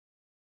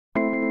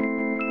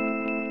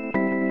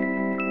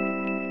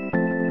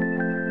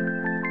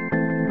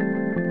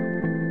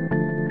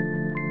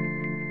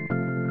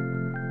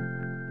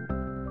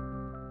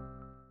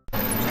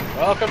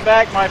Welcome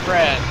back, my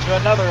friend, to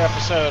another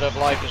episode of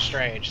Life is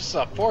Strange. This is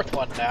the fourth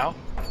one now.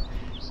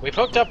 We've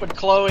hooked up with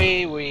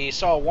Chloe. We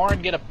saw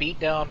Warren get a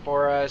beatdown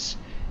for us.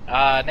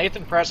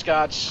 Nathan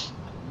Prescott's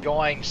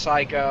going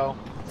psycho.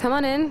 Come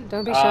on in.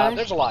 Don't be shy.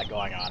 There's a lot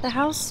going on. The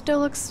house still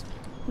looks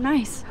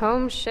nice.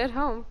 Home, shit,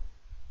 home.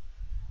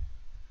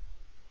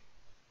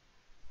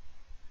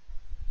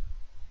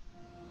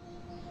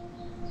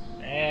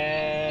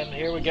 And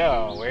here we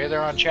go. We're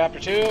either on Chapter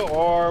 2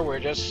 or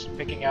we're just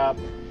picking up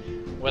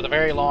with a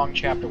very long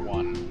Chapter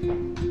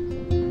 1.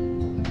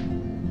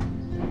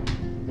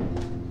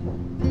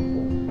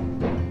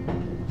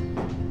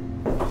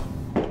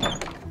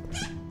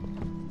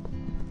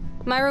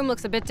 My room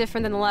looks a bit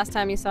different than the last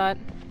time you saw it.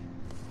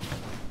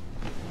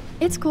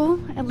 It's cool.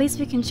 At least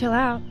we can chill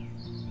out.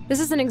 This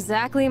isn't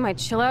exactly my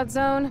chill-out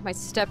zone. My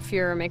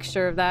step-fuhrer makes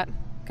sure of that.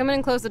 Come in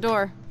and close the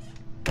door.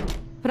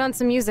 Put on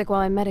some music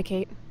while I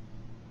medicate.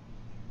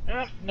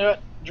 Knew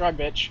it. Drug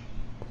bitch.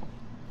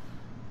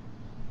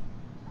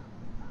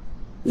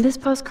 This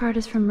postcard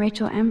is from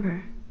Rachel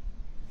Ember.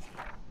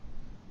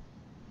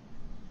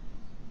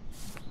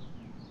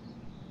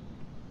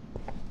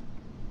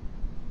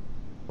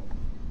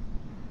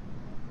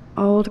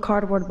 Old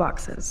cardboard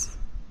boxes.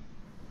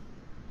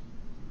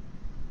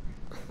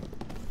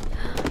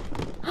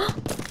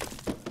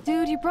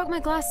 Dude, you broke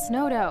my glass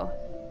snow dough.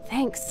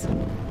 Thanks.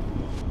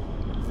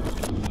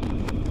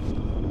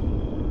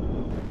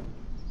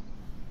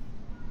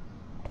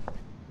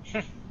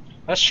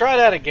 Let's try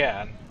that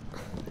again.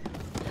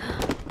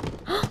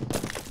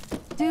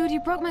 Dude,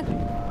 you broke my...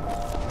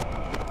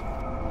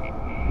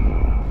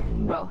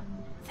 Bro,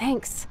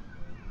 thanks.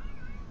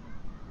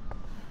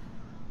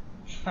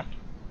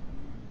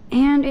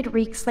 And it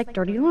reeks like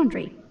dirty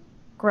laundry.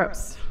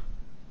 Gross.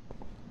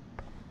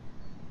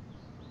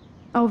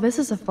 Oh, this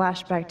is a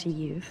flashback to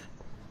youth.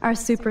 Our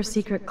super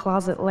secret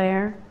closet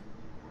lair.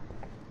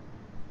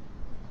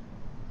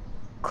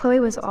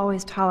 Chloe was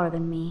always taller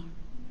than me.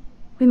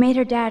 We made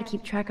her dad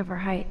keep track of her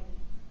height.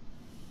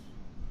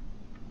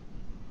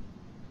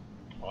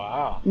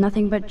 Wow.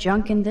 Nothing but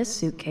junk in this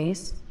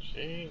suitcase.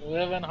 She's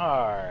living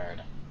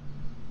hard.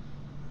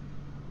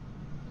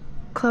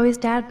 Chloe's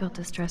dad built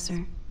this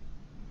dresser.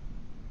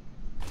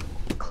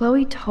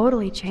 Chloe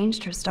totally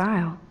changed her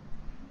style.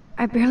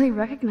 I barely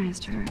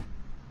recognized her.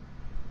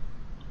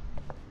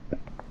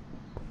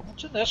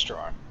 What's in this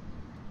drawer?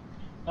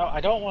 No, I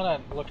don't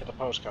want to look at the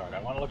postcard.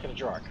 I want to look at the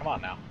drawer. Come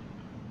on now.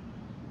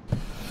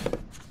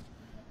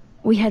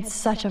 We had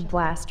such a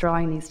blast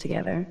drawing these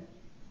together.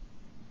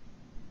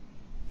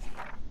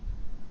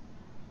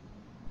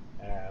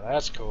 Yeah,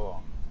 that's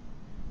cool.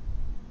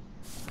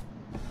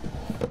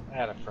 I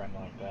had a friend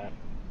like that.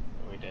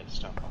 We did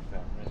stuff like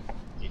that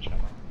with each other.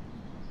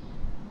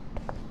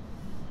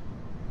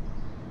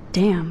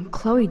 Damn,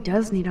 Chloe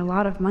does need a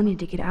lot of money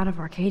to get out of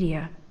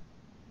Arcadia.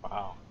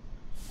 Wow.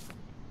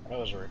 That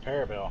was a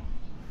repair bill.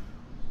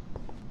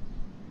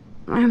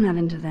 I'm not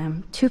into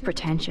them. Too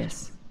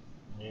pretentious.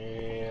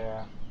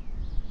 Yeah.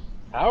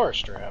 Power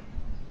strip.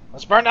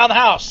 Let's burn down the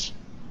house!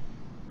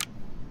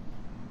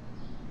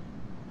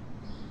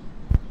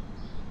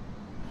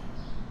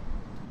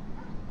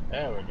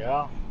 There we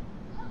go.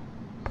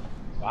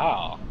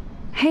 Wow.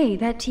 Hey,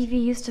 that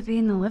TV used to be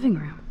in the living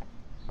room.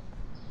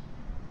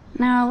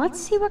 Now, let's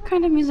see what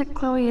kind of music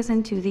Chloe is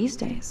into these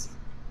days.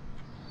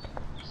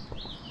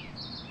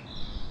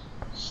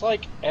 It's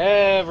like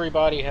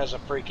everybody has a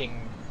freaking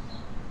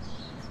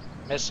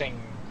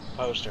missing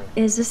poster.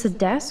 Is this a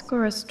desk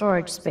or a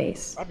storage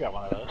space? I've got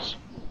one of those.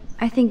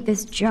 I think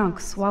this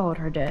junk swallowed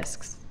her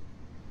discs.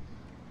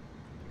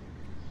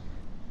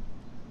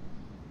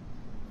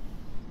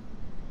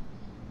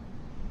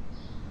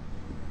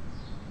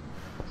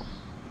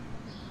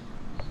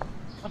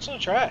 What's in the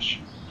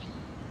trash?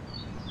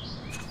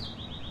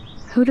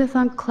 Who'd have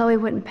thought Chloe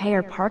wouldn't pay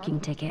her parking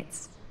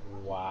tickets?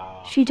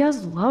 Wow. She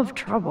does love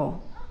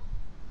trouble.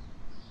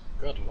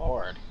 Good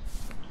lord.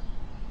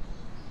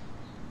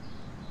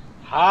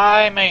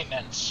 High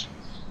maintenance.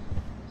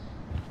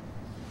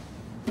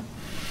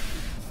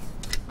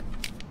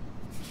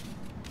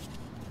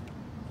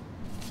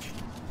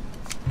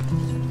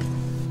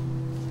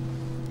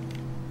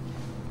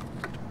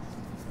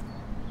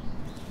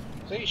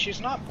 See, she's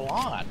not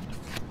blonde.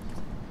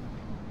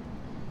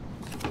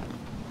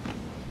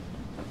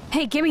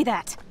 Hey, give me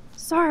that!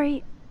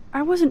 Sorry,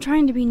 I wasn't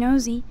trying to be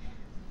nosy.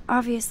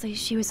 Obviously,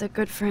 she was a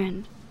good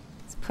friend.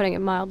 It's putting it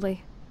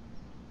mildly.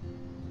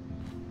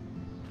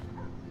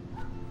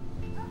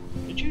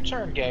 Did you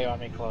turn gay on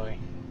me, Chloe?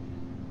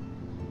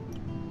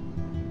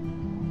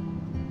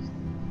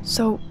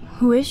 So,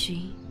 who is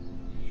she?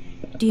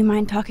 Do you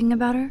mind talking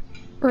about her?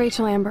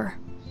 Rachel Amber.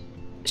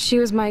 She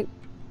was my...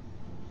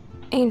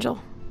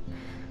 angel.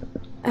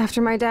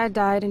 After my dad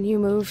died and you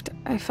moved,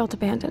 I felt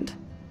abandoned.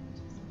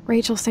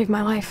 Rachel saved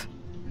my life.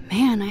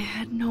 Man, I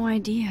had no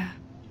idea.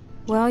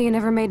 Well, you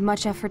never made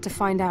much effort to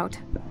find out.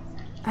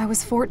 I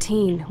was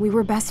 14. We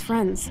were best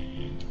friends.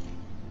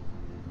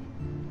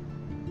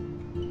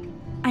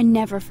 I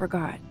never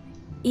forgot.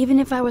 Even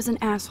if I was an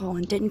asshole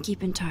and didn't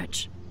keep in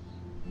touch.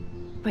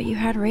 But you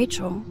had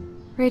Rachel.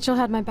 Rachel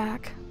had my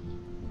back.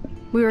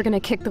 We were gonna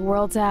kick the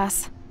world's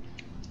ass.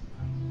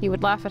 You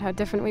would laugh at how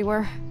different we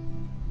were.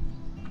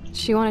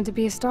 She wanted to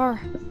be a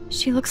star.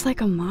 She looks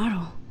like a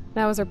model.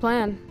 That was her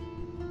plan.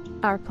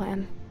 Our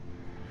plan.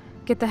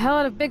 Get the hell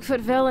out of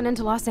Bigfootville and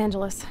into Los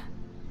Angeles.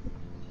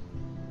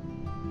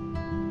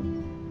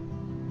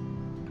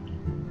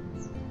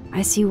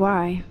 I see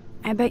why.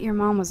 I bet your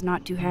mom was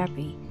not too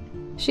happy.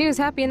 She was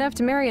happy enough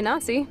to marry a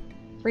Nazi.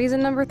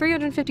 Reason number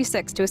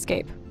 356 to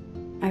escape.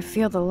 I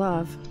feel the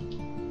love.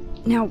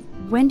 Now,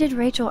 when did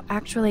Rachel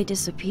actually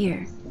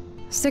disappear?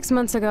 6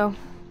 months ago.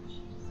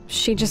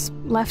 She just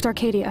left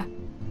Arcadia.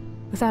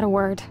 Without a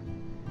word.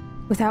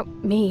 Without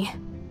me.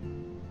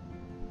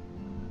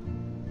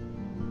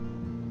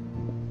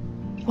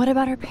 What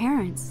about her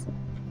parents?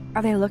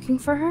 Are they looking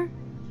for her?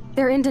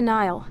 They're in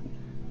denial.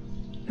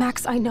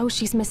 Max, I know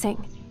she's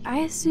missing. I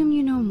assume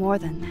you know more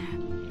than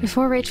that.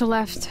 Before Rachel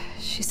left,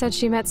 she said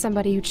she met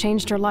somebody who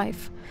changed her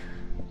life.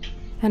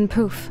 And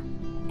poof.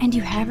 And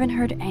you haven't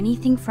heard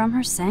anything from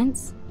her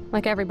since?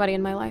 Like everybody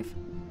in my life.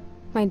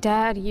 My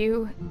dad,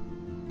 you,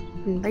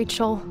 and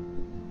Rachel.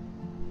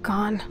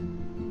 Gone.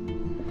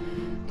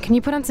 Can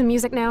you put on some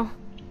music now?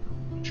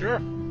 Sure.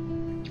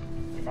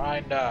 You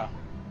mind,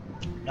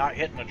 not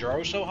hitting the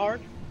drawer so hard?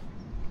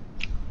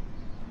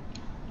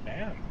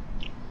 Man.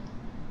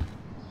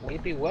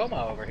 Weepy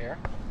Wilma over here.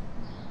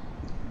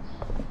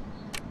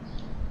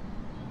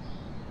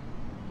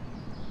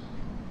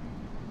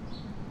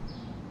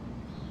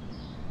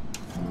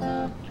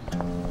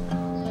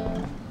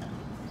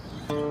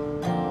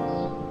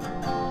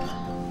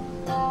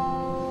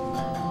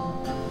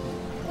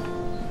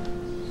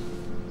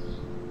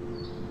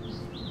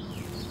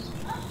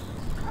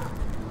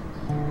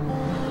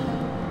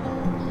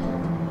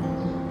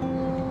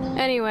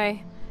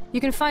 Anyway, you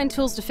can find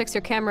tools to fix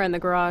your camera in the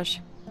garage.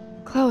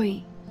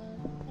 Chloe,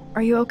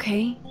 are you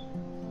okay?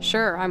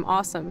 Sure, I'm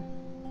awesome.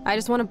 I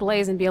just want to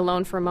blaze and be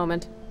alone for a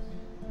moment.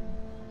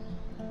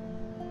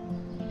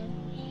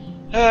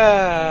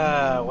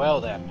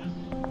 Well then.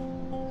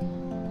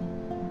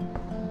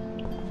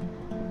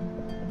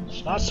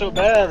 It's not so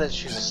bad that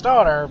she's a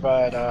stoner,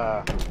 but,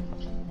 I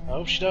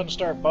hope she doesn't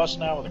start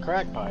busting out with a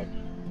crack pipe.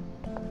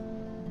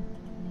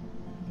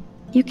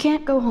 You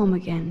can't go home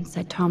again,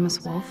 said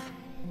Thomas Wolfe.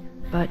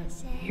 But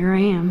here I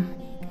am.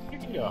 You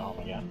can go home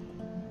again.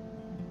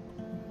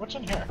 What's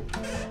in here?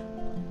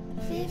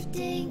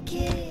 15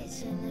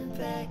 kids in the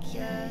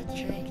backyard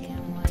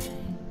drinking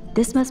wine.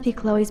 This must be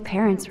Chloe's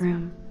parents'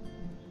 room.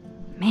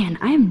 Man,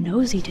 I am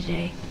nosy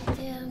today.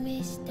 Tell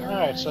me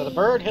Alright, so the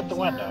bird hit the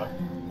window.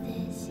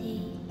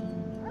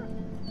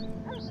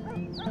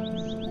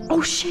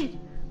 Oh shit!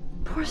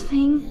 Poor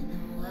thing.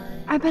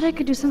 I bet I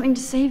could do something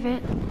to save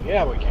it.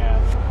 Yeah, we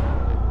can.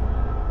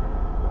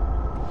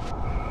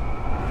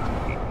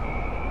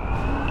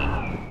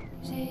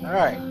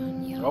 Alright,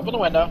 open the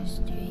window.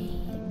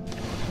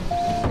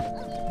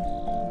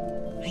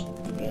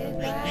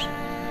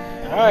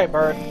 Alright,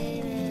 bird.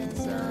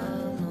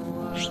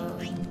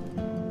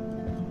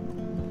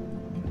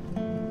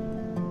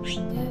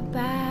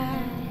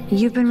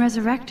 You've been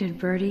resurrected,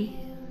 birdie.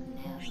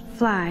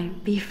 Fly,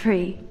 be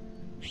free.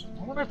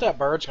 I wonder if that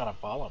bird's gonna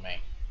follow me.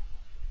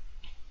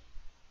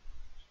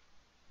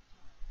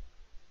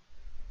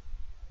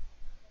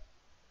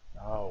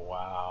 Oh,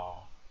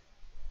 wow.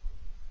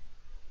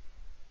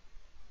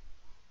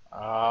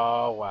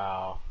 Oh,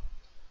 wow.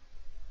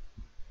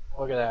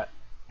 Look at that.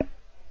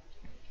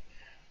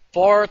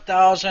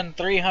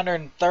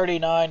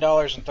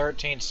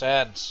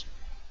 $4,339.13.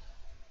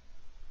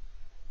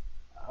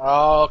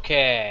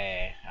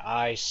 Okay,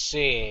 I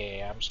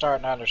see. I'm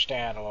starting to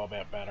understand a little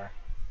bit better.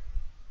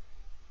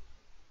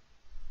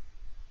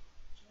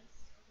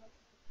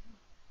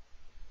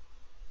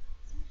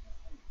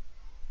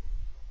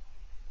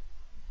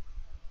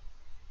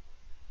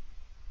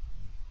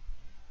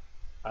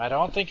 I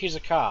don't think he's a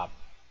cop.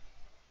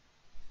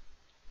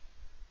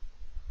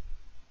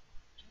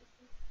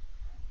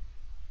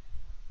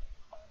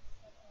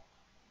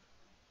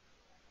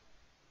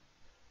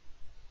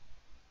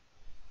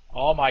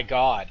 Oh my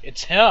god,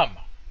 it's him!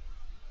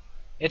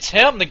 It's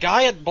him, the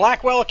guy at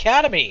Blackwell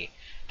Academy!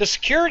 The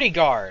security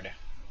guard!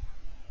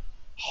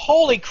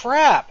 Holy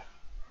crap!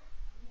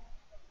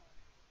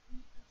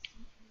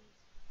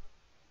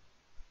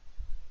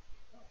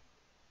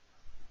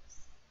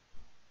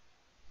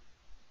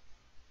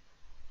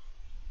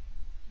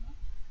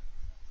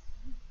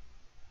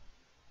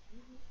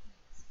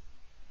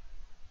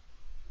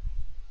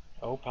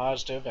 O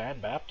positive and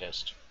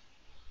Baptist.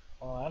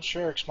 Well, that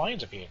sure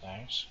explains a few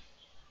things.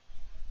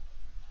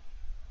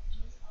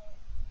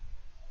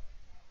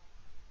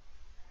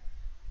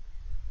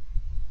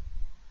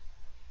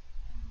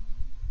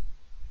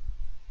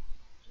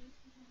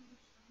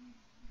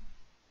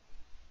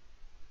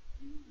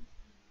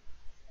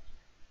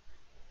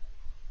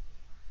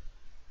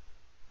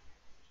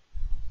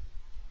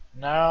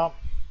 No,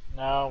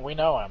 no, we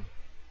know him.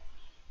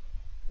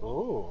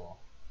 Ooh.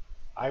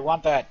 I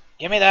want that.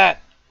 Give me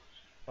that!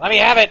 Let me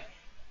have it!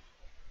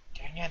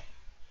 Dang it.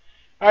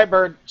 Alright,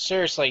 Bird,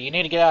 seriously, you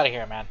need to get out of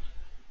here, man.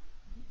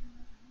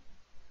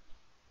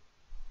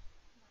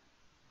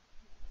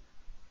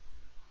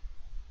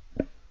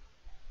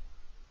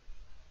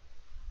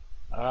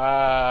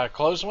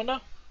 Close the window?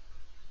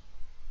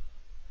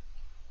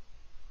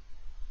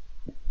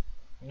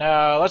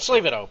 No, let's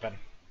leave it open.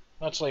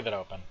 Let's leave it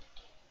open.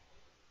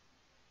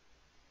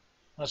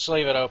 Let's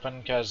leave it open,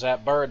 because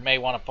that bird may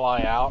want to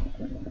fly out.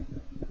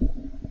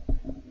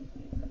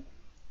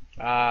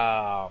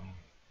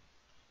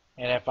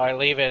 And if I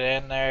leave it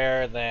in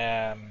there,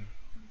 then...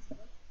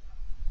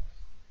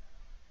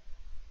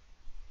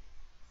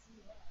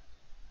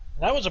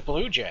 That was a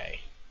blue jay,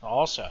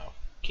 also.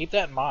 Keep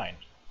that in mind.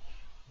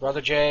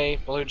 Brother Jay,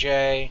 blue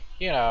jay,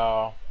 you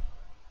know...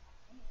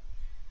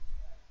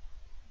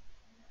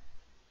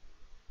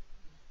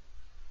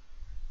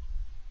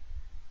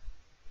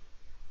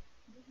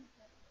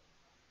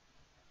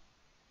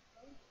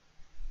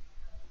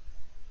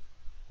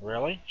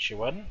 Really? She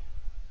wouldn't?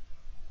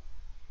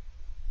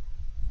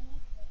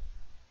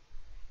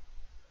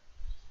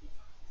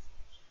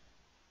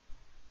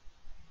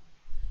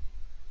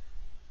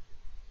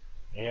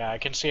 Yeah, I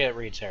can see it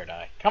reads hair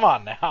dye. Come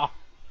on now.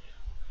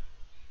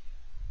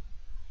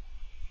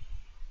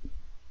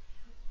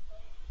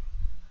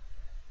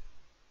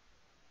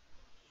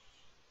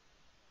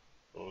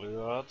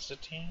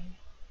 Fluoxetine?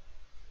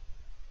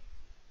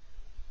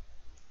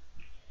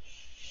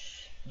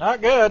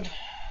 Not good.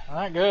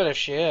 Not good if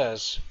she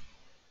is.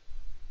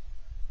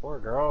 Poor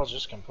girl's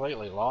just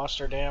completely lost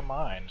her damn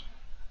mind.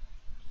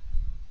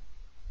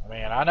 I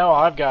mean, I know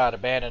I've got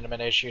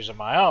abandonment issues of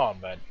my own,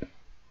 but...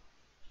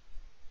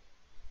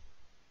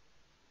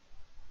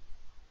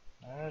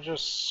 there are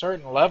just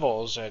certain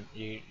levels that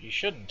you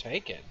shouldn't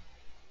take it.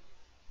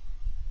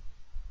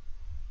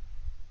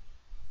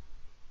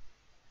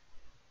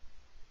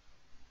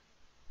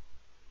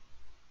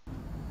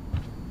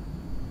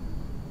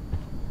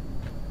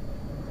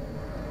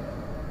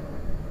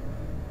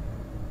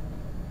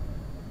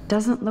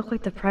 Doesn't look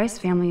like the Price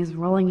family is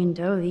rolling in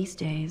dough these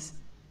days.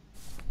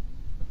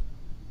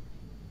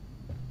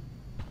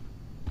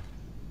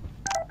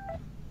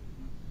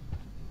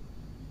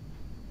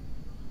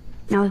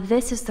 Now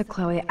this is the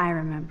Chloe I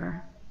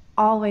remember.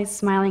 Always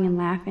smiling and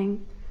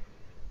laughing.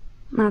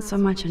 Not so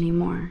much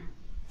anymore.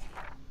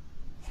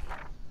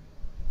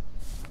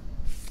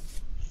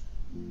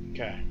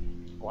 Okay.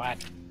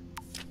 What?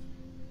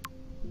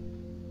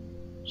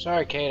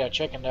 Sorry, Kate, I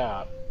chickened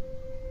out.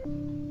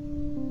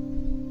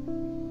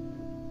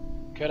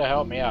 Could have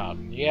helped me out.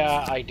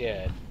 Yeah, I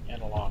did,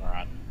 in the long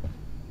run.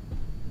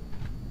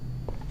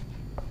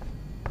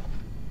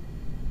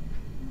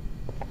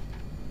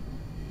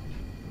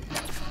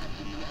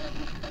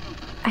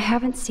 I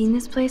haven't seen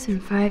this place in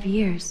 5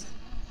 years.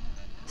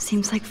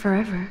 Seems like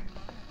forever.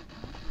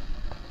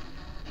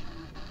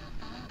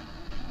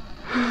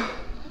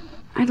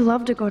 I'd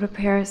love to go to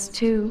Paris,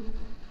 too.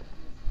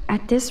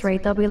 At this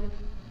rate, they'll be...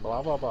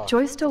 Blah, blah, blah.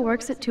 Joy still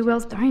works at Two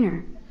Whales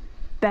Diner.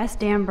 Best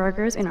damn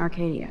burgers in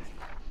Arcadia.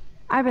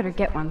 I better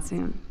get one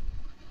soon.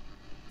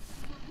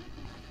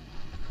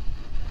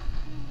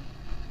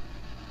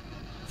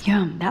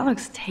 Yum, that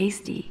looks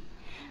tasty.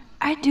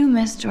 I do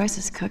miss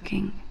Joyce's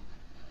cooking.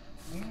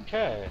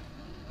 Okay.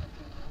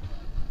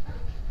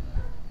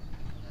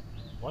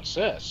 What's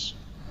this?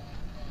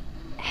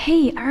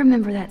 Hey, I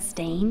remember that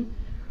stain.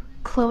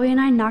 Chloe and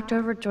I knocked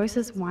over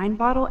Joyce's wine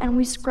bottle and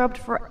we scrubbed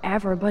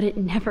forever, but it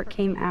never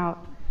came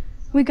out.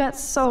 We got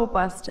so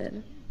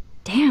busted.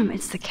 Damn,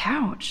 it's the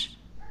couch.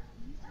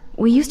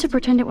 We used to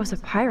pretend it was a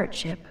pirate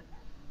ship.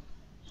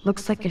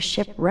 Looks like a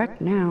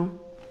shipwreck now.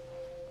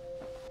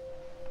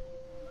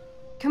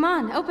 Come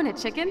on, open it,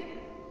 chicken.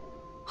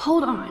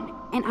 Hold on,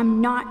 and I'm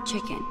not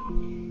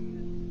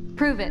chicken.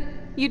 Prove it.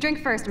 You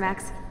drink first,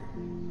 Max.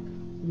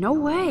 No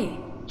way.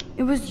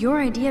 It was your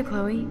idea,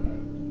 Chloe.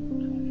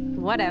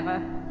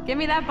 Whatever. Give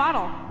me that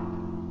bottle.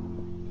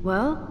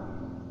 Well?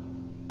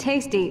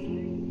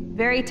 Tasty.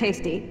 Very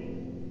tasty.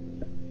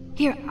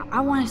 Here,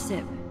 I want a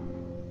sip.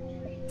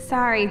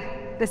 Sorry,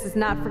 this is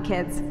not for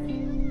kids.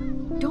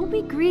 Don't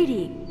be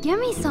greedy. Give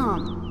me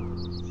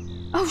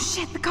some. Oh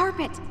shit, the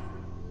carpet!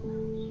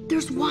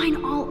 There's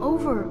wine all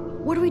over.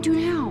 What do we do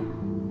now?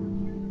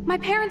 My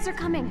parents are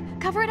coming.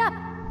 Cover it up.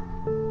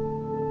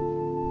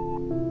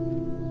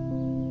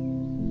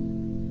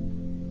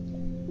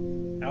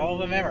 Hell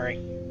of a memory.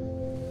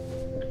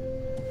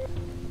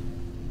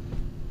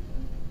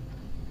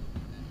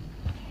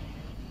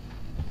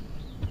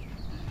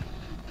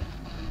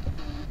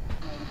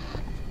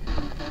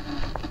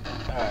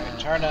 Alright,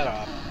 turn that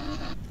off.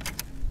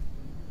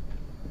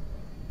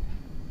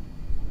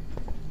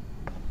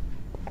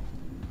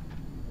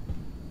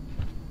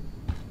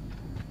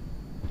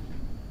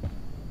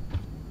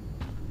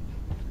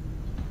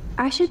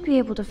 I should be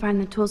able to find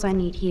the tools I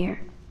need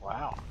here.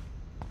 Wow.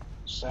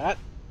 Set.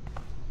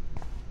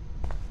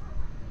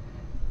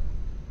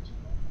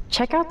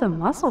 Check out the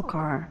muscle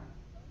car.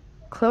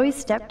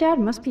 Chloe's stepdad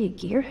must be a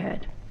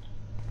gearhead.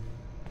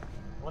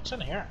 What's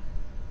in here?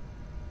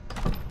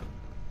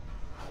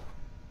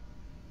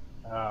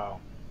 Oh.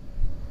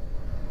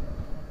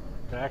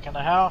 Back in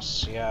the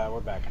house? Yeah, we're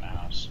back in the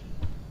house.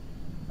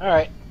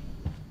 Alright.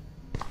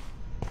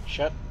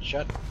 Shut.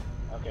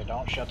 Okay,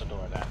 don't shut the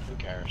door then. Who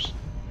cares?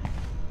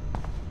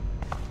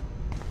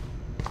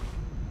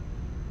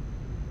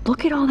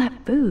 Look at all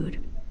that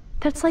food.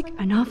 That's like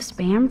enough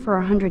spam for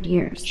 100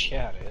 years.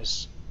 Yeah, it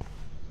is.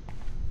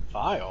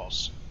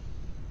 Files.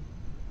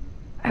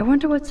 I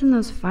wonder what's in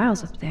those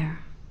files up there.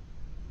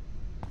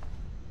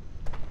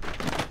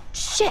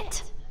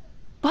 Shit!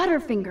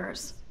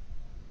 Butterfingers.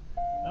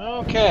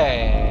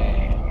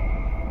 Okay.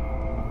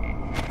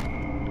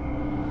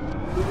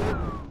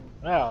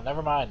 Well,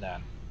 never mind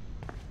then.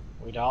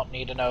 We don't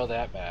need to know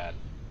that bad.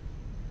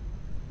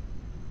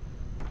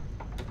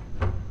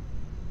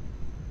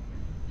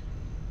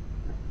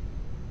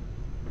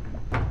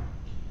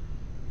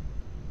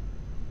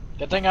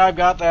 Good thing I've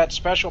got that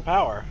special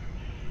power.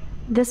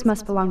 This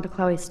must belong to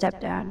Chloe's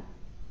stepdad.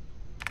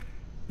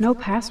 No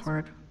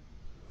password.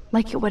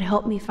 Like it would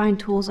help me find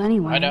tools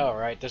anyway. I know,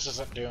 right? This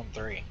isn't Doom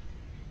 3.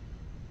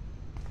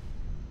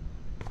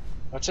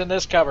 What's in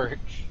this cupboard?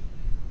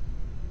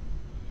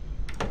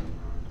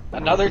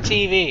 Another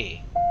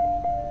TV.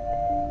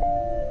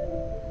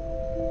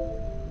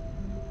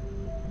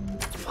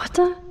 What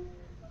the?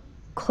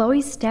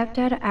 Chloe's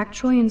stepdad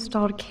actually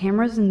installed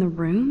cameras in the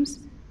rooms?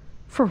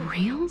 For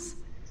reals?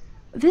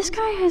 This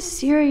guy has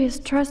serious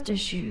trust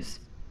issues.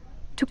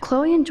 Do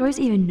Chloe and Joyce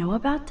even know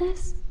about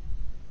this?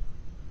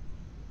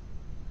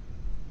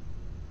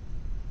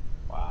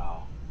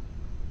 Wow.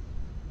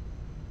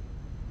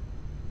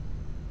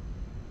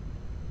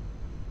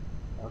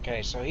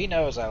 Okay, so he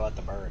knows I let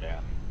the bird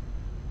in.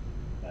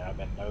 That I've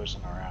been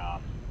nosing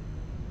around.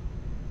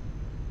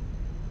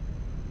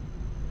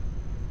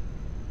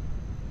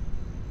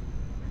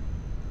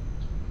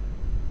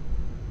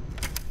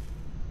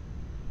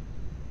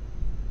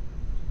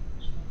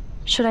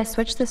 Should I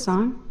switch this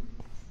on?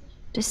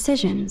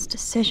 Decision.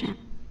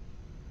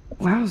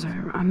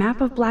 Wowzer, a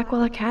map of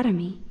Blackwell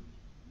Academy.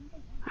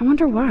 I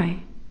wonder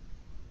why.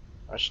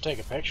 I should take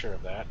a picture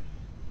of that.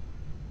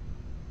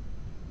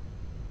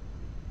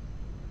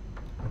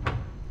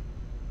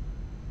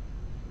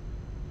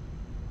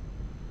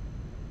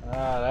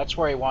 That's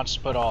where he wants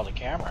to put all the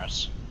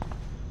cameras.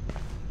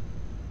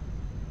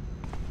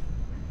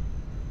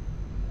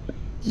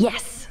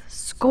 Yes,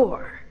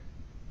 score.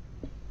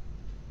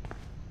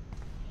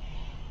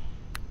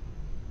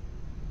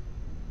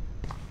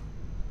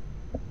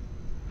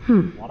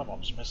 One of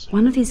them's missing.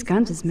 One of these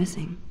guns is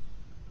missing.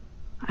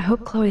 I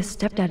hope Chloe's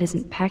stepdad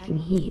isn't packing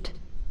heat.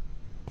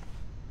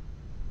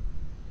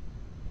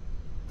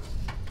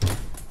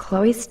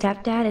 Chloe's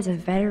stepdad is a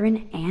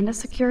veteran and a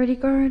security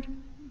guard?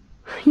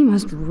 He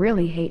must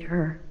really hate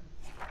her.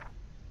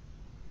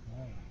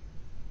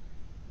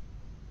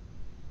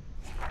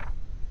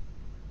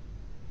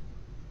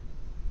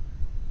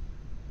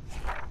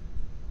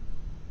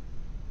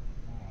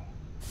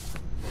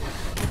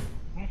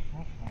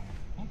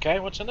 Okay,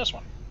 what's in this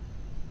one?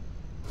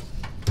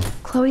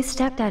 Chloe's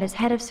stepdad is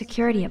head of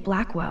security at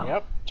Blackwell.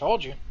 Yep,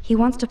 told you. He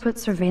wants to put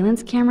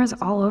surveillance cameras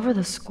all over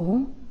the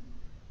school?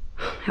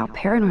 How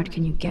paranoid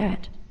can you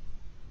get?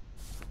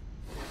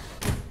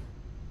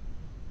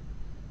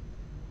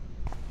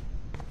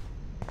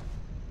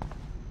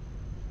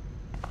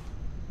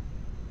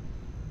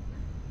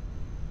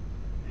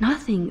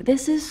 Nothing.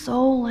 This is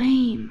so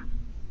lame.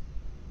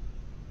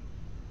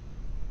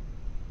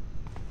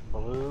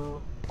 Blue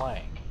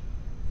blank.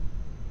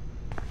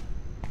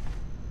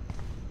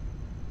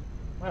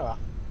 Well,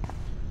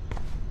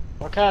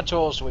 what kind of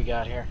tools do we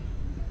got here?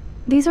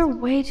 These are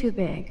way too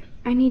big.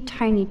 I need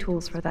tiny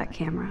tools for that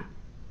camera.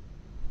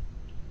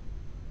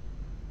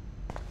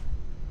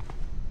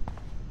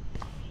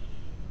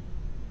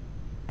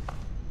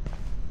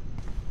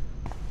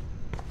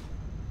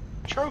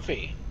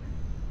 Trophy.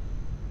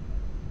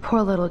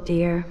 Poor little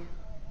dear.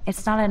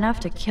 It's not enough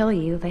to kill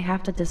you, they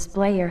have to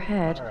display your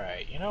head.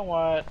 Alright, you know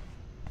what?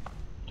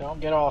 Don't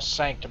get all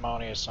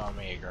sanctimonious on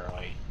me,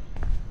 girlie.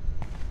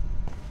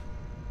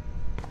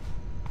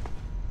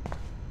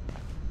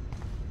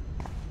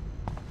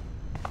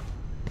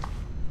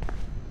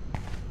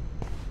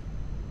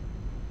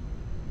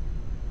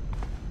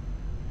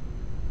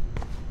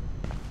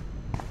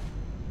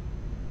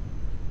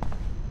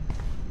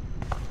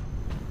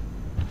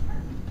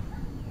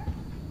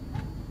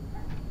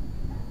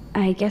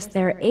 I guess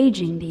they're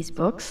aging these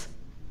books.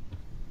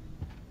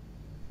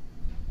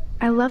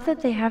 I love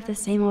that they have the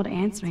same old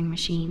answering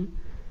machine.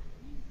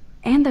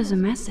 And there's a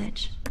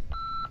message.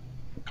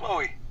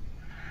 Chloe,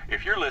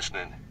 if you're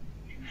listening,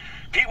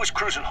 Pete was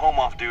cruising home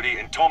off duty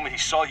and told me he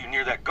saw you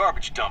near that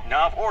garbage dump.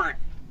 Now I've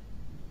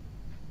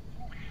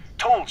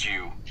told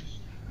you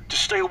to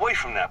stay away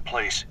from that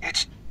place.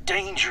 It's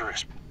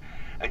dangerous.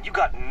 And you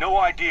got no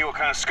idea what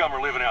kind of scum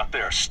are living out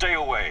there. Stay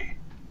away.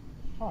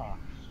 Huh.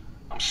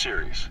 I'm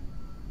serious.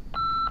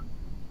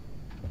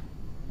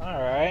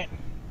 Alright.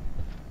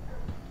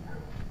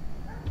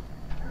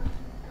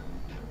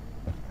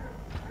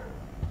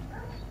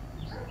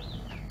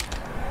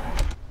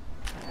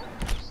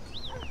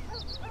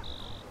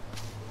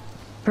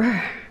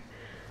 Brr.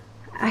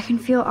 I can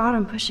feel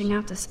Autumn pushing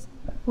out this.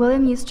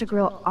 William used to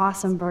grill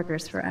awesome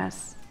burgers for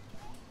us.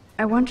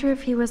 I wonder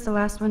if he was the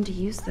last one to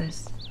use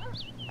this.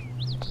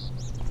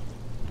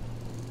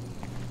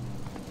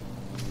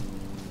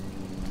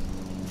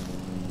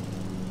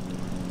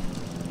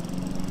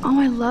 Oh,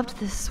 I loved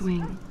this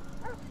swing.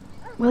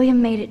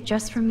 William made it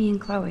just for me and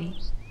Chloe.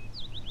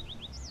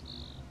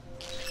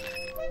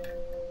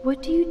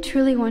 What do you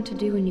truly want to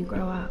do when you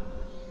grow up?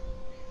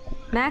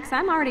 Max,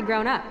 I'm already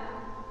grown up.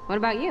 What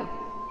about you?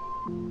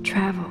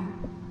 Travel.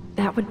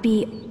 That would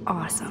be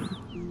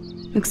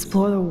awesome.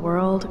 Explore the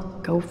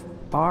world, go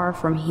far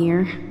from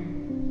here.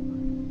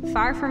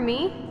 Far from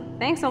me?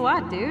 Thanks a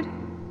lot, dude.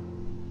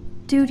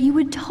 Dude, you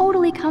would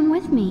totally come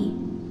with me.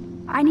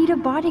 I need a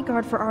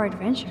bodyguard for our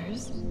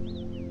adventures.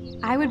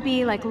 I would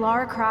be like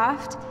Lara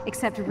Croft,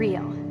 except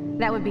real.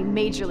 That would be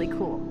majorly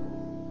cool.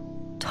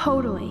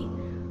 Totally.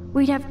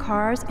 We'd have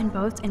cars and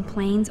boats and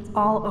planes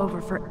all over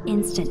for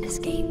instant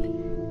escape.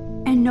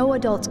 And no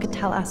adults could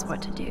tell us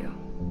what to do.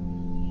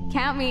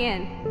 Count me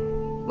in.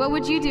 What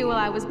would you do while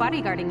I was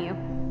bodyguarding you?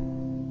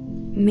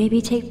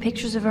 Maybe take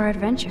pictures of our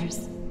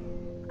adventures.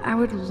 I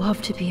would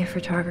love to be a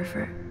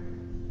photographer.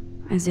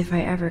 As if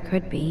I ever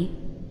could be.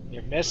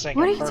 You're missing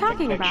What a are you perfect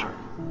talking picture.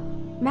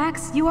 about?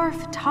 Max, you are a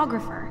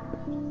photographer.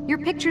 Your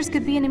pictures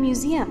could be in a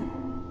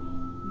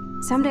museum.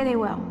 Someday they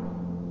will.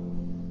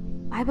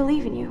 I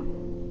believe in you.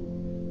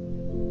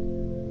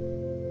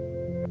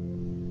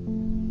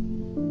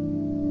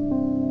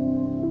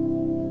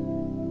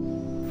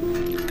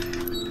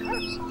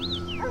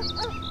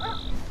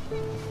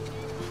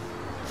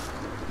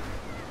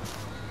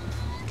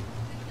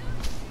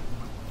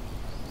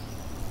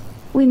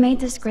 We made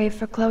this grave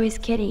for Chloe's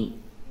kitty.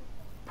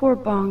 Poor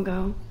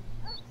Bongo.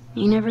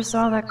 He never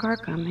saw that car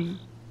coming.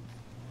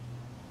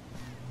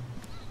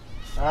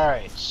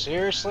 Alright,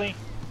 seriously?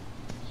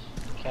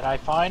 Can I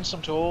find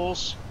some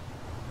tools?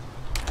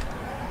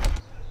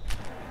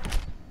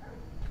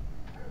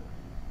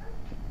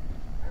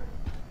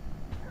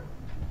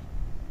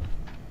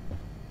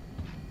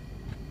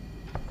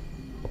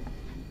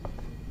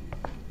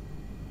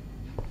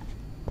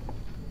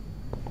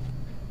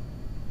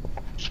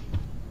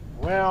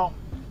 Well,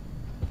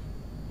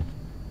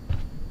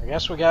 I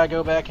guess we gotta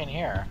go back in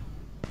here.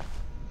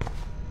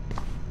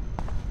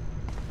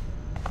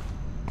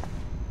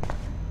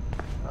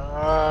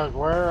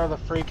 Where are the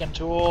freaking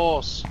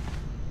tools?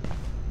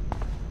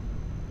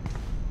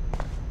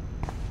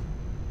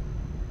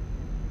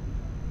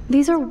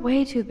 These are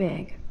way too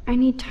big. I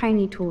need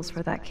tiny tools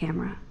for that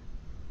camera.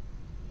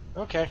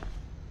 Okay.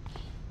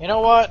 You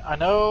know what? I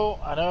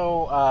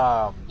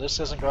know, this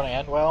isn't going to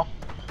end well.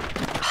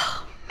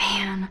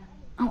 Man,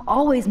 I'll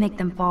always make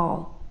them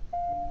fall.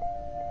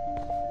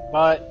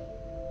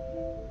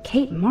 But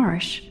Kate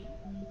Marsh?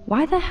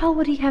 Why the hell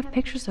would he have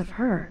pictures of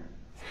her?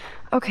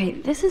 Okay,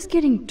 this is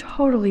getting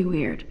totally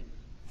weird.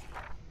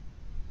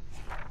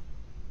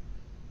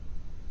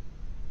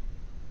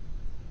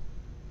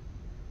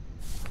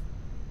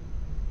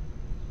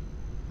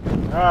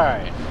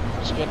 alright,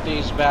 let's get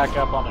these back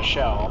up on the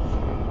shelf.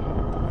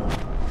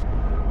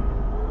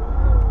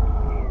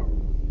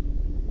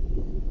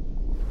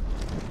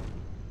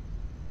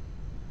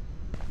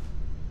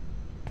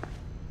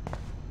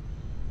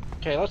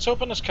 Okay, let's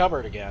open this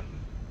cupboard again.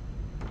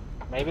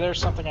 Maybe there's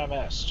something I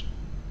missed.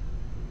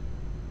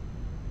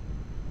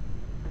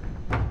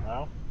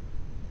 No?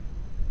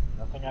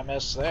 Nothing I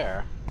missed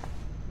there.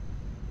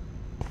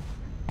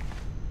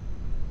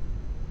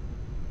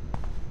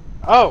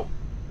 Oh!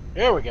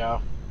 Here we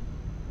go.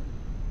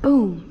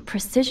 Boom,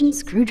 precision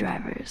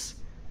screwdrivers.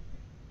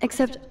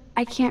 Except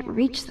I can't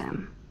reach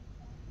them.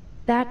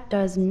 That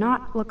does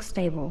not look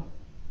stable.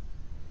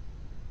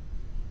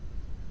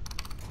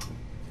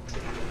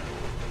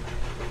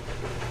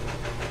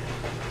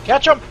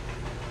 Catch him!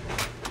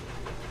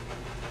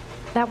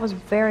 That was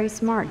very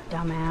smart,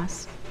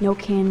 dumbass. No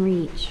can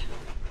reach.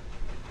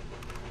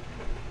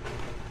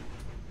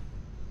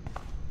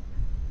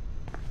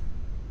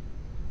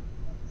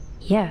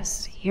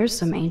 Yes, here's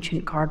some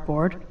ancient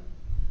cardboard.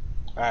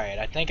 Alright,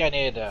 I think I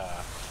need,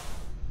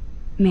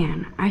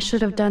 Man, I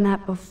should have done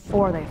that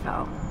before they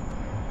fell.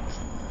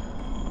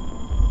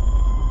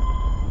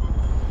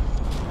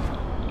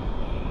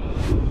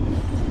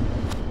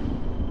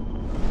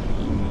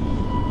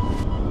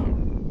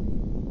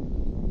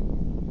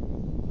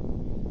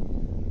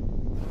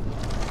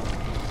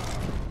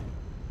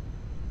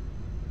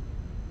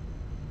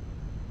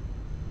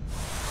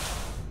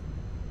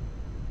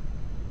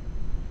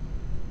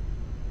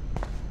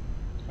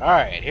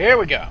 Alright, here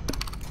we go.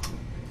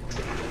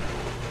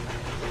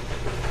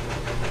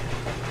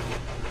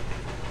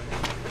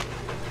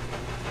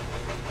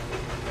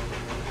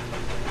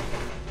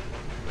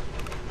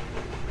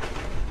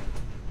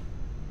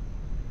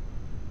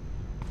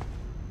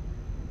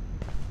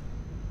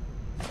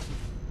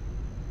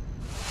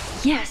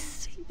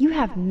 Yes, you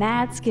have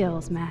mad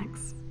skills,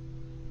 Max.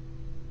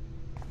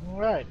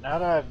 Alright, now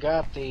that I've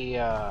got the,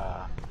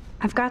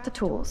 I've got the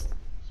tools.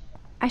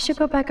 I should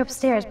go back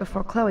upstairs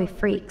before Chloe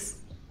freaks.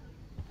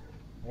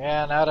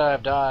 yeah, now that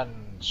I've done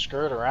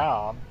screwed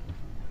around.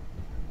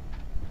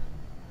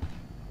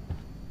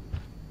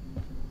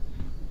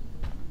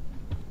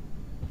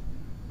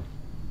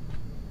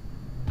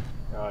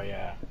 Oh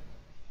yeah.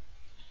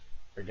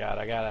 Forgot,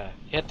 I gotta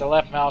hit the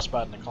left mouse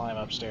button to climb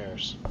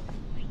upstairs.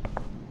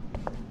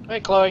 Hey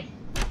Chloe.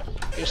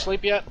 You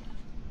asleep yet?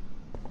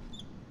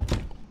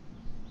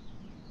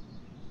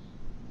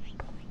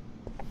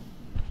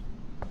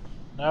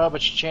 No,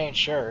 but you changed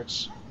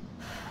shirts.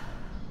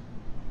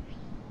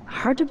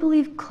 Hard to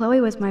believe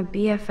Chloe was my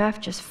BFF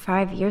just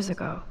 5 years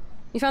ago.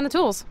 You found the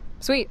tools.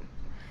 Sweet.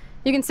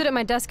 You can sit at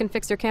my desk and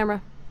fix your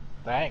camera.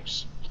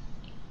 Thanks.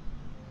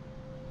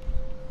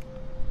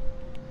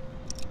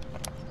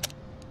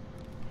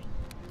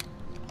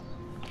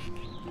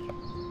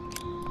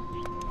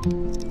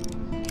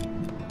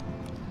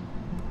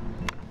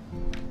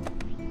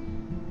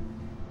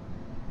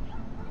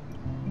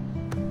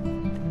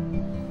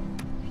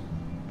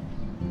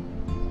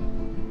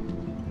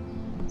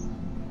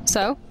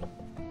 So?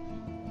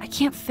 I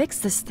can't fix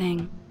this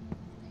thing.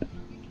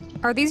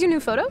 Are these your new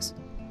photos?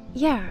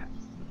 Yeah,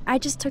 I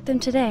just took them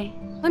today.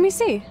 Let me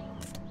see.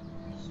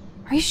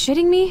 Are you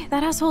shitting me?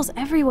 That asshole's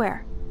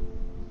everywhere.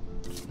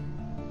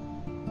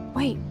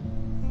 Wait.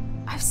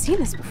 I've seen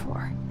this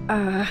before.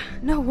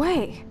 No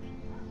way.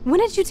 When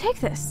did you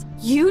take this?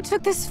 You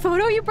took this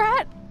photo, you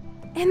brat?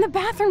 In the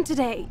bathroom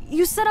today.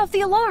 You set off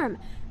the alarm.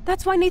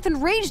 That's why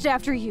Nathan raged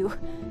after you.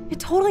 It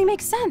totally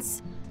makes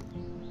sense.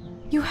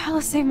 You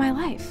hella saved my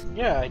life.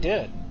 Yeah, I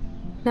did.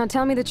 Now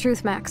tell me the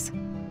truth, Max.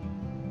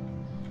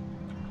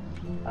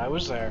 I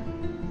was there.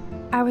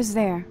 I was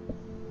there,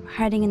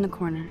 hiding in the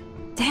corner.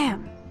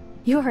 Damn,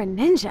 you are a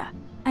ninja.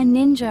 A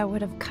ninja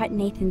would have cut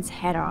Nathan's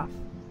head off.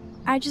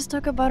 I just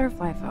took a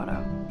butterfly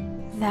photo.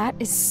 That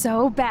is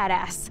so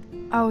badass.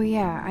 Oh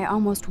yeah, I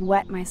almost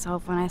wet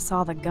myself when I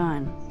saw the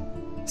gun.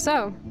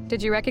 So,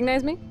 did you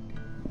recognize me?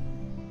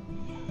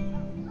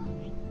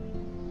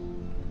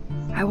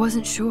 I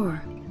wasn't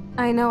sure.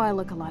 I know I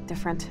look a lot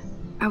different.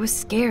 I was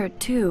scared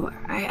too.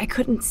 I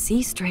couldn't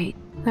see straight.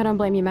 I don't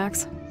blame you,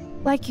 Max.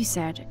 Like you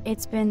said,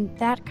 it's been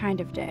that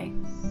kind of day.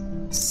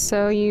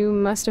 So you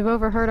must have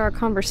overheard our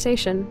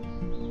conversation.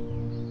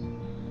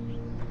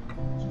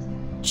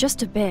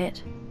 Just a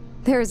bit.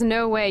 There is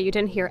no way you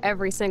didn't hear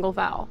every single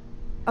vowel.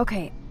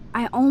 Okay,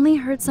 I only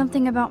heard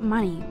something about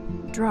money,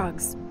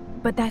 drugs,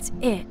 but that's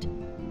it.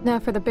 Now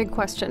for the big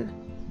question.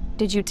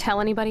 Did you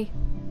tell anybody?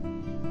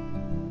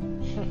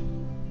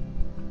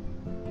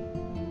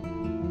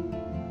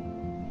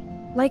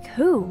 Like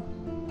who?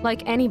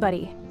 Like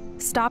anybody.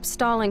 Stop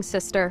stalling,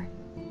 sister.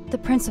 The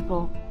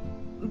principal.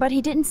 But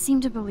he didn't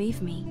seem to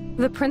believe me.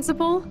 The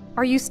principal?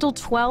 Are you still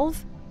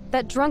 12?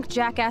 That drunk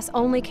jackass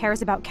only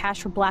cares about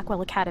cash for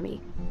Blackwell Academy.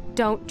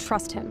 Don't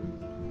trust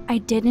him. I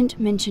didn't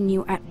mention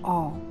you at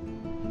all.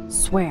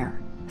 Swear.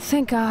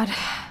 Thank God.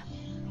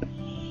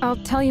 I'll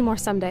tell you more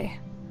someday.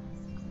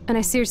 And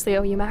I seriously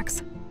owe you,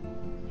 Max.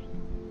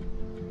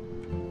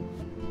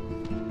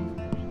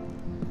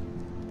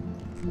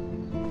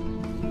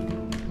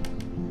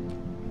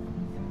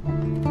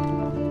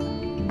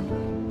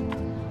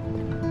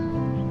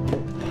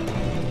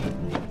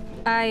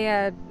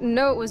 I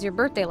know it was your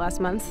birthday last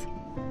month.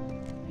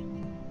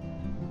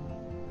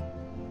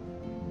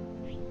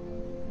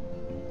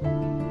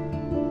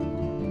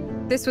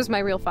 This was my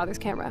real father's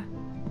camera.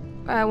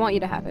 I want you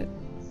to have it.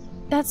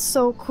 That's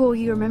so cool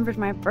you remembered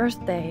my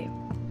birthday.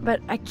 But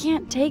I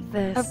can't take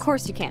this. Of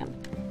course you can.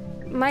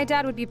 My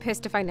dad would be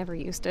pissed if I never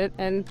used it,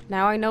 and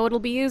now I know it'll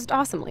be used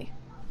awesomely.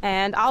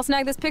 And I'll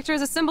snag this picture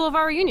as a symbol of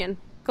our reunion.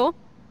 Cool?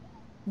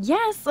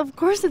 Yes, of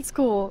course it's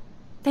cool.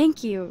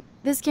 Thank you.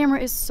 This camera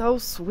is so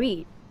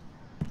sweet.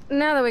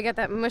 Now that we got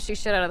that mushy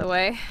shit out of the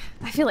way,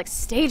 I feel like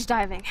stage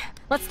diving.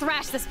 Let's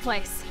thrash this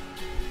place.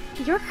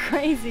 You're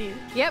crazy.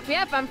 Yep,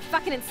 I'm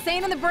fucking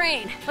insane in the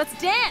brain. Let's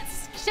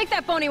dance! Shake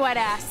that bony white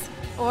ass.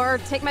 Or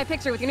take my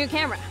picture with your new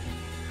camera.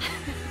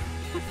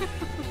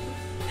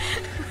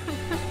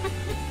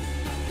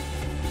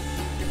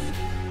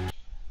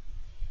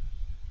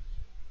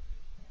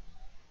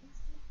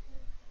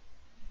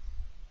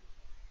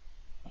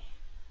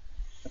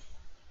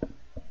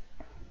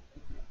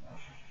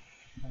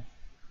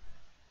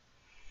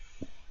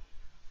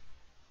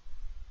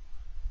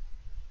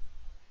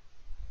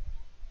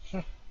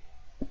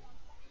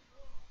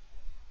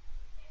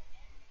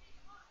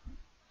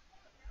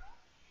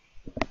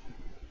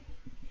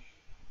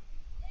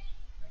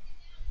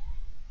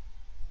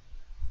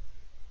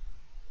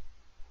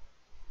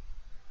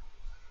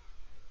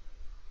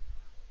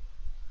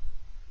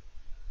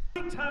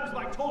 How many times have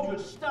I told you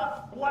to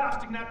stop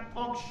blasting that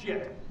punk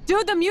shit?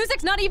 Dude, the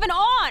music's not even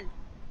on!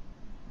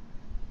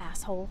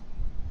 Asshole.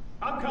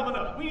 I'm coming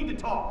up. We need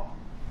to talk.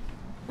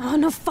 Oh,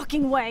 no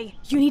fucking way.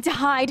 You need to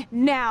hide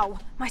now.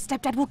 My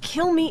stepdad will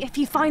kill me if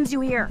he finds you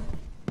here.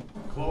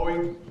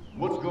 Chloe,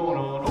 what's going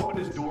on?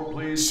 Open this door,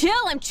 please. Chill,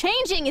 I'm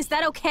changing. Is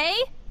that okay?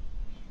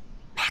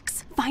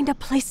 Max, find a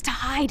place to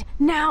hide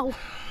now.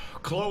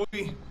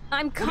 Chloe,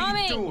 I'm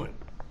coming. what are you doing?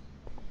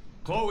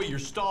 Chloe, you're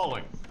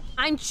stalling.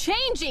 I'm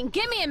changing.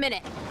 Give me a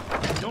minute.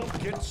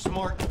 Don't get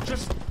smart.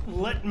 Just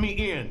let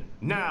me in.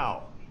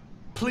 Now.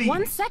 Please.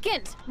 1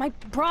 second. My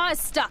bra is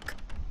stuck.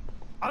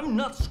 I'm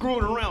not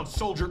screwing around,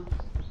 soldier.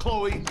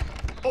 Chloe,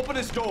 open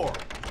this door.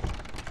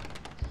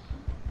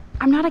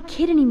 I'm not a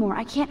kid anymore.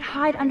 I can't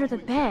hide under the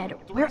bed.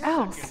 Where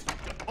else?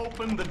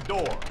 Open the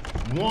door.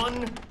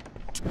 1,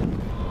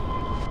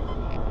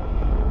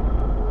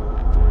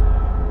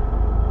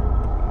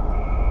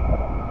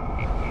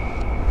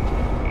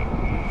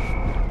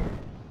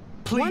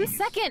 please. 1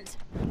 second!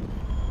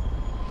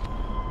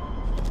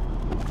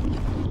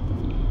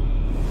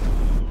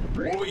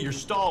 Chloe, you're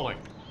stalling.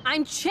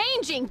 I'm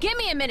changing! Give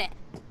me a minute!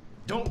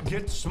 Don't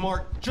get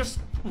smart. Just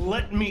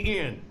let me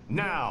in.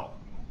 Now.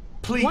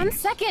 Please. 1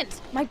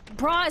 second! My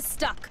bra is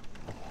stuck.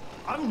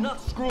 I'm not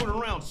screwing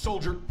around,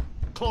 soldier.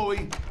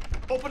 Chloe,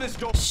 open this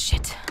door.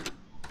 Shit.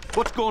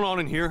 What's going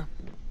on in here?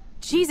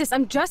 Jesus,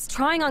 I'm just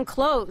trying on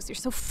clothes. You're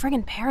so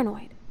friggin'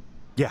 paranoid.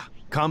 Yeah,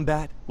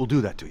 combat will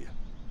do that to you.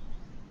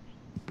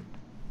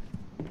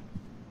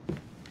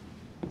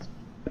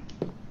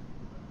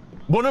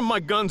 One of my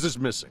guns is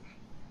missing.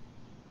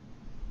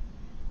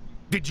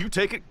 Did you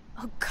take it?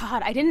 Oh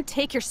god, I didn't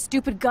take your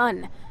stupid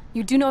gun.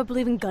 You do know I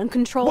believe in gun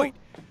control? Wait,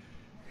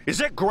 is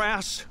that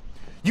grass?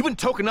 You been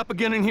token up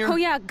again in here? Oh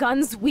yeah,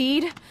 guns,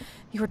 weed.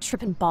 You were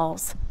tripping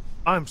balls.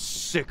 I'm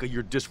sick of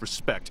your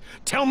disrespect.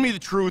 Tell me the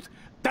truth.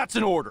 That's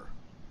an order.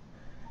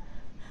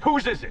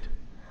 Whose is it?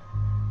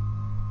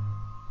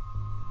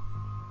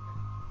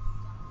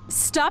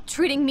 Stop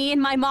treating me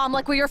and my mom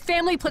like we're your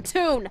family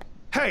platoon!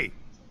 Hey,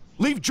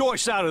 leave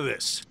Joyce out of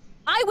this.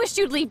 I wish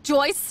you'd leave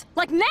Joyce!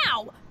 Like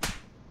now!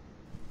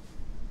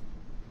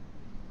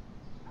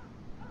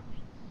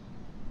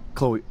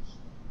 Chloe,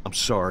 I'm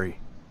sorry.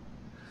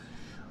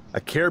 I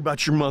care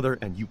about your mother,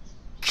 and you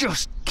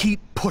just keep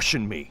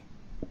pushing me.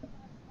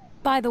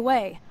 By the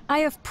way, I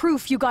have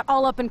proof you got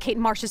all up in Kate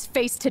Marsh's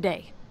face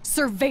today.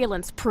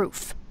 Surveillance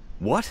proof.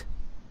 What?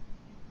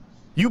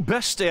 You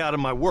best stay out of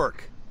my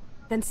work.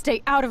 Then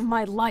stay out of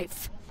my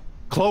life.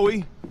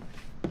 Chloe,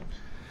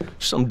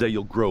 someday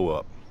you'll grow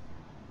up.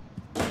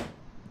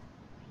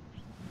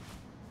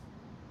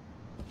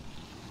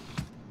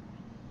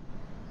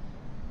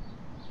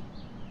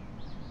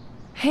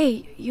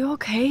 Hey, you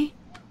okay?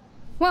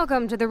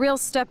 Welcome to the real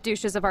step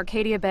douches of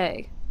Arcadia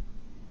Bay.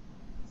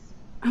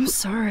 I'm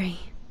sorry.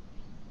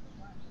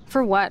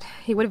 For what?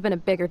 He would have been a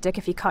bigger dick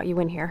if he caught you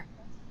in here.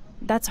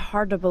 That's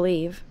hard to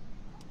believe.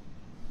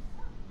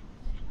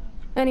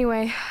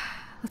 Anyway,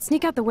 let's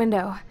sneak out the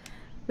window.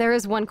 There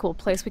is one cool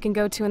place we can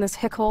go to in this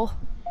hick hole.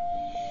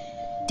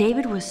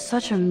 David was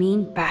such a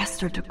mean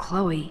bastard to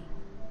Chloe.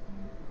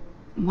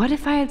 What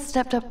if I had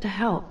stepped up to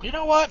help? You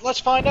know what? Let's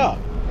find out.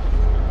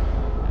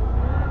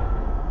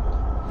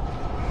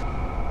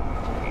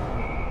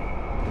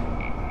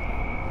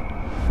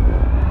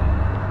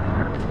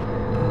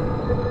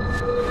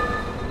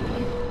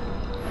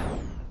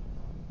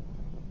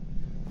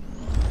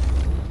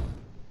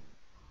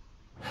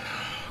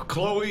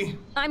 Chloe?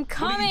 I'm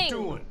coming! What are you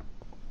doing?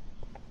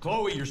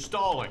 Chloe, you're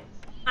stalling.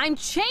 I'm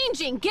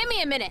changing! Give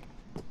me a minute!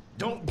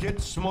 Don't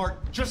get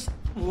smart. Just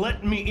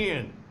let me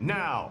in.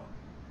 Now.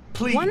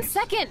 Please. 1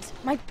 second!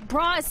 My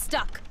bra is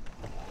stuck.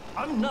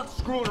 I'm not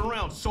screwing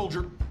around,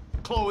 soldier.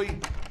 Chloe,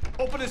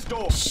 open this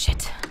door.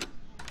 Shit.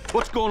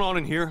 What's going on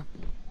in here?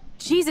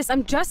 Jesus,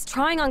 I'm just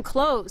trying on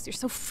clothes. You're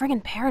so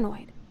friggin'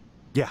 paranoid.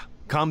 Yeah,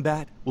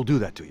 combat will do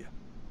that to you.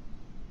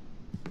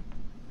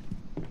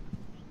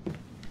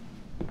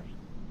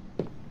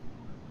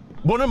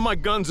 One of my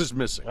guns is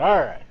missing.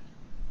 Alright.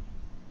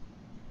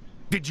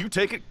 Did you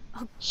take it?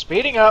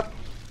 Speeding up.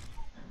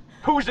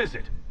 Whose is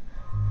it?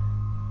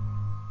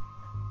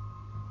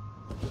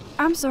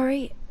 I'm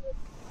sorry.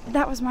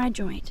 That was my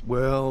joint.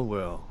 Well,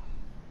 well.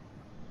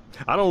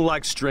 I don't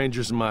like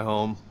strangers in my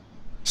home,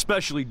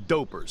 especially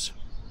dopers.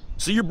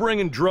 So you're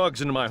bringing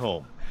drugs into my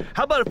home.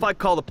 How about if I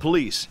call the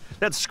police?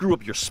 That'd screw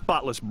up your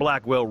spotless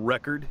Blackwell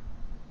record.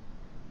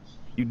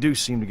 You do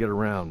seem to get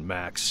around,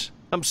 Max.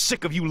 I'm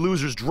sick of you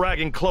losers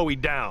dragging Chloe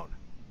down.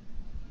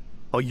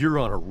 Oh, you're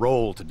on a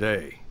roll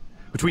today.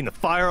 Between the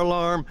fire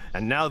alarm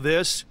and now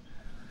this.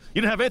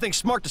 You don't have anything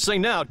smart to say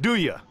now, do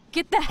you?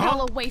 Get the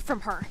hell away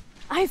from her.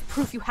 I have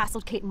proof you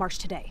hassled Kate Marsh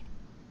today.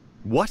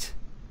 What?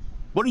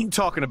 What are you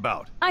talking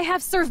about? I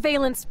have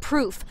surveillance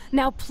proof.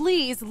 Now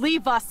please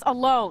leave us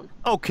alone.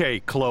 Okay,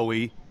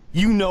 Chloe.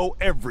 You know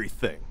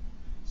everything.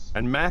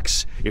 And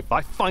Max, if I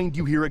find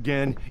you here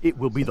again, it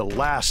will be the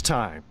last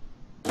time.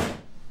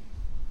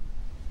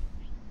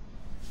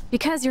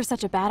 Because you're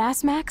such a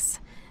badass, Max,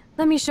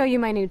 let me show you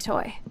my new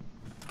toy.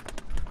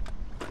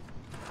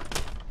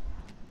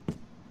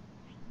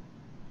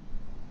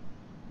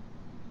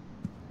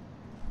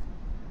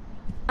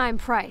 I'm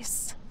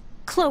Price.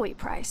 Chloe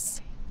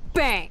Price.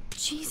 Bang!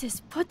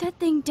 Jesus, put that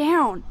thing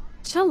down.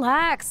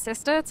 Chillax,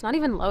 sister. It's not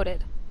even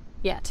loaded.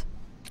 Yet.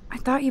 I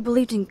thought you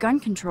believed in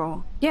gun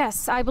control.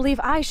 Yes, I believe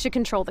I should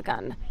control the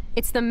gun.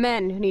 It's the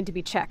men who need to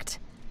be checked.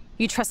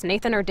 You trust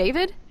Nathan or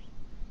David?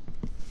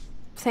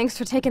 Thanks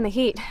for taking the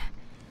heat.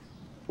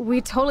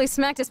 We totally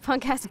smacked his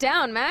punk ass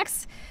down,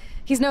 Max.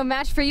 He's no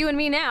match for you and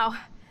me now.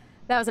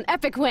 That was an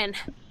epic win.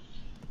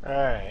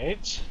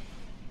 Alright.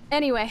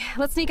 Anyway,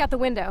 let's sneak out the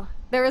window.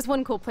 There is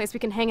one cool place we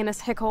can hang in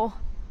this hick hole.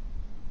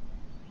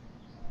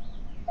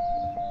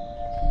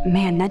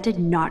 Man, that did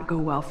not go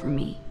well for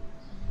me.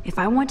 If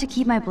I want to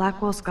keep my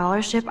Blackwell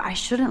scholarship, I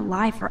shouldn't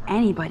lie for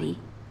anybody,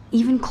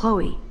 even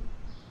Chloe.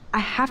 I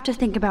have to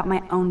think about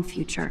my own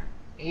future.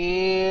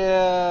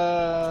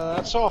 Yeah,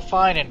 that's all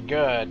fine and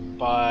good,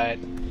 but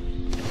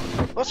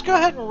let's go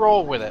ahead and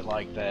roll with it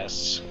like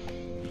this.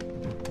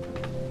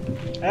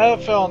 I have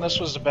a feeling this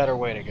was the better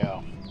way to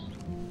go.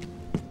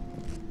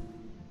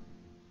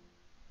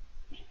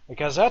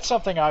 Because that's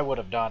something I would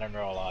have done in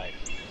real life.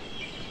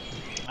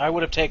 I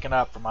would have taken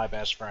up for my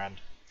best friend.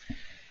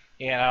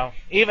 You know,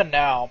 even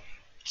now,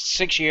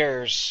 6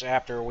 years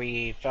after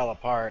we fell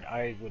apart,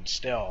 I would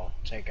still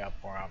take up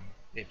for him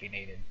if he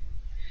needed.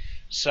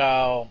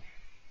 So,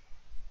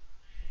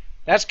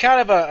 that's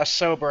kind of a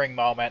sobering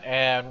moment,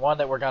 and one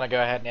that we're going to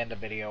go ahead and end the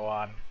video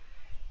on.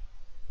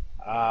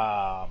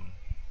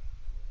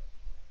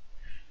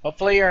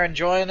 Hopefully you're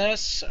enjoying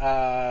this.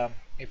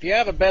 If you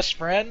have a best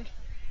friend,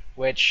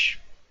 which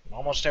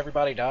almost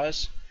everybody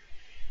does,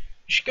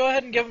 you should go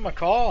ahead and give them a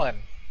call and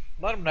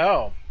let them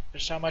know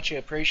just how much you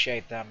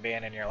appreciate them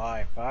being in your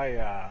life.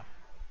 I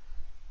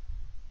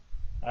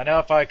know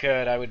if I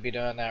could, I would be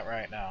doing that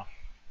right now.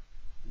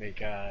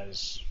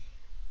 Because,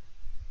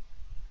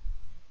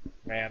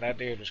 man, that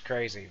dude was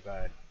crazy,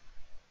 but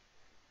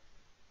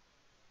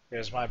he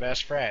was my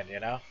best friend, you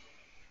know?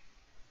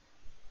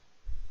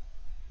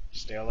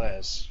 Still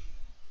is.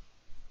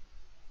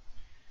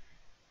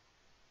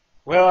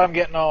 Well, I'm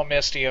getting all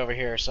misty over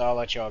here, so I'll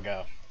let y'all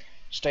go.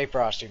 Stay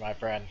frosty, my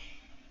friend.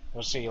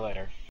 We'll see you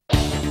later.